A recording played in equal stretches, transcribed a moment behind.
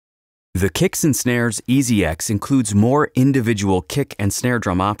The Kicks Snares EZX includes more individual kick and snare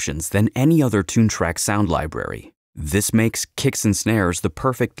drum options than any other Toontrack sound library. This makes Kicks Snares the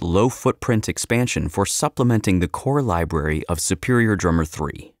perfect low-footprint expansion for supplementing the core library of Superior Drummer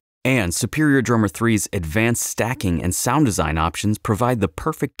 3. And Superior Drummer 3's advanced stacking and sound design options provide the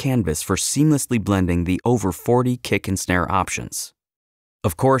perfect canvas for seamlessly blending the over 40 kick and snare options.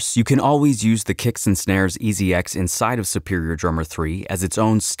 Of course, you can always use the Kicks Snares EZX inside of Superior Drummer 3 as its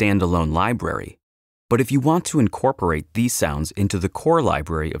own standalone library. But if you want to incorporate these sounds into the core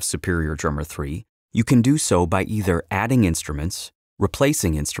library of Superior Drummer 3, you can do so by either adding instruments,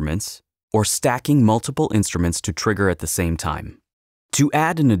 replacing instruments, or stacking multiple instruments to trigger at the same time. To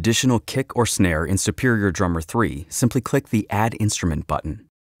add an additional kick or snare in Superior Drummer 3, simply click the Add Instrument button,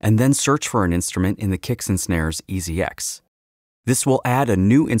 and then search for an instrument in the Kicks Snares EZX. This will add a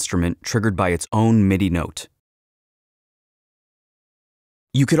new instrument triggered by its own MIDI note.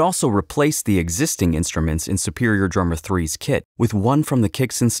 You could also replace the existing instruments in Superior Drummer 3's kit with one from the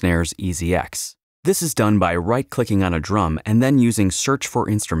Kicks Snares EZX. This is done by right-clicking on a drum and then using Search for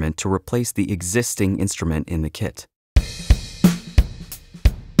Instrument to replace the existing instrument in the kit.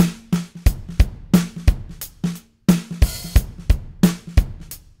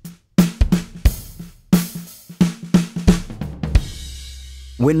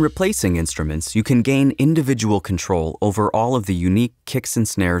 When replacing instruments, you can gain individual control over all of the unique Kicks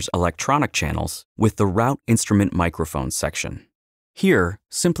Snares electronic channels with the Route Instrument Microphones section. Here,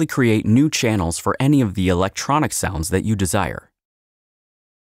 simply create new channels for any of the electronic sounds that you desire.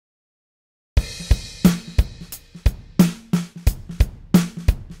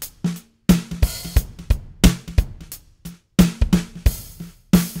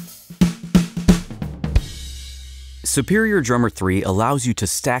 Superior Drummer 3 allows you to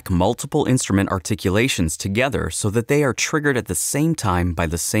stack multiple instrument articulations together so that they are triggered at the same time by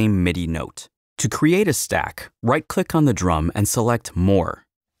the same MIDI note. To create a stack, right-click on the drum and select More,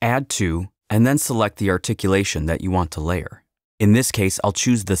 Add To, and then select the articulation that you want to layer. In this case, I'll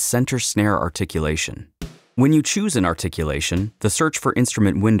choose the center snare articulation. When you choose an articulation, the Search for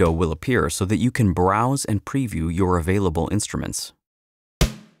Instrument window will appear so that you can browse and preview your available instruments.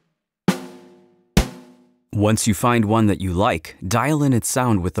 Once you find one that you like, dial in its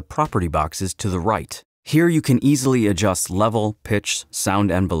sound with the property boxes to the right. Here you can easily adjust level, pitch,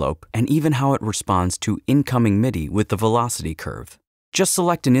 sound envelope, and even how it responds to incoming MIDI with the velocity curve. Just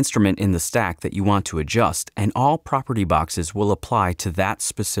select an instrument in the stack that you want to adjust, and all property boxes will apply to that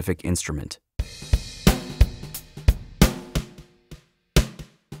specific instrument.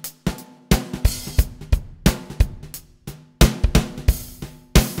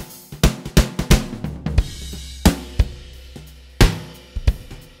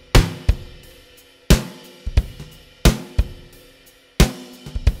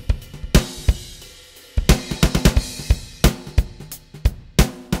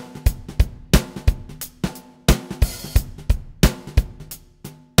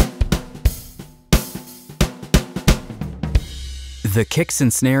 The Kicks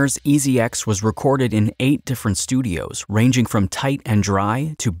Snares EZX was recorded in 8 different studios, ranging from tight and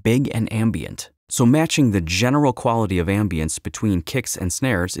dry to big and ambient. So matching the general quality of ambience between kicks and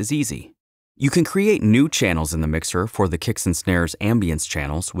snares is easy. You can create new channels in the mixer for the Kicks Snares ambience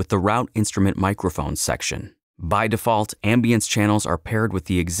channels with the Route Instrument Microphones section. By default, ambience channels are paired with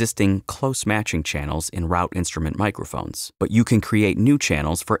the existing close matching channels in Route Instrument Microphones, but you can create new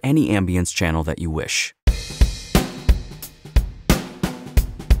channels for any ambience channel that you wish.